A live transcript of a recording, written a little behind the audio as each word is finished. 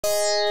We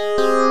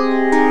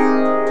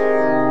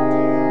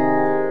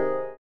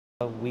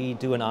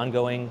do an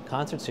ongoing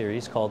concert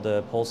series called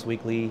the Pulse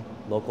Weekly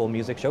Local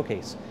Music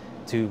Showcase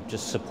to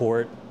just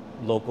support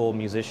local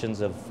musicians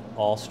of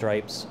all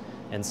stripes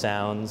and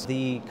sounds.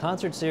 The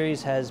concert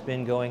series has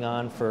been going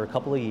on for a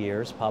couple of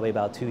years, probably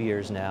about 2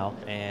 years now,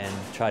 and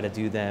try to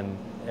do them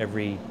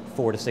every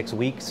 4 to 6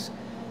 weeks,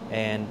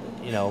 and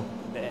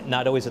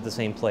not always at the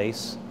same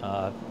place,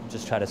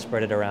 just try to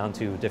spread it around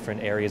to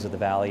different areas of the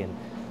valley and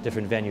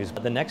different venues.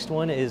 The next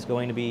one is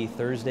going to be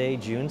Thursday,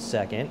 June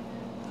 2nd,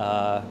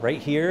 right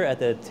here at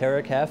the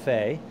Terra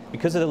Cafe.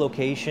 Because of the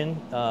location,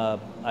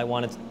 I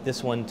wanted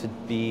this one to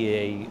be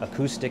an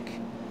acoustic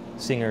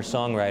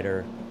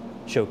singer-songwriter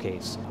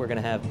showcase. We're going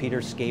to have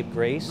Peter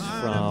Scapegrace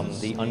from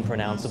The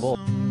Unpronounceable.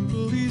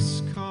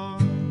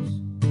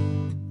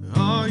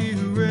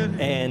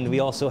 And we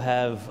also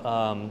have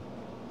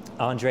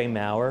Andre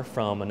Maurer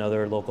from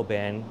another local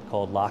band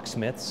called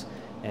Locksmiths,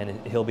 and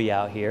he'll be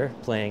out here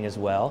playing as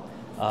well.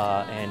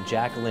 And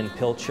Jacqueline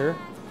Pilcher,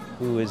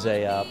 who is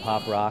a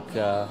pop rock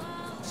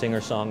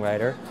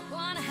singer-songwriter.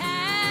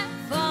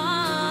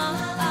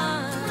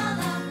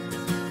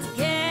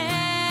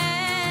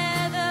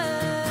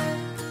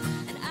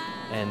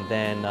 And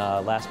then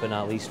last but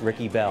not least,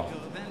 Ricky Bell.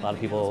 A lot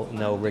of people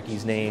know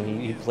Ricky's name.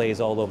 He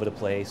plays all over the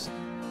place.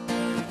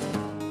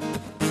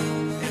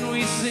 And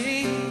we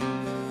sing,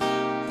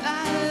 la,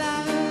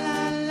 la,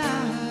 la, la,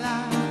 la,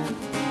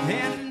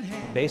 hand in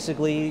hand.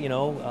 Basically,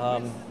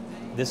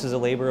 this is a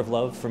labor of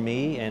love for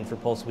me and for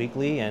Pulse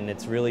Weekly, and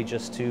it's really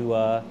just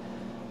to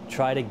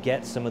try to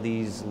get some of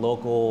these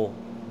local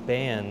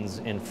bands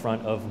in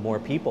front of more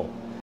people.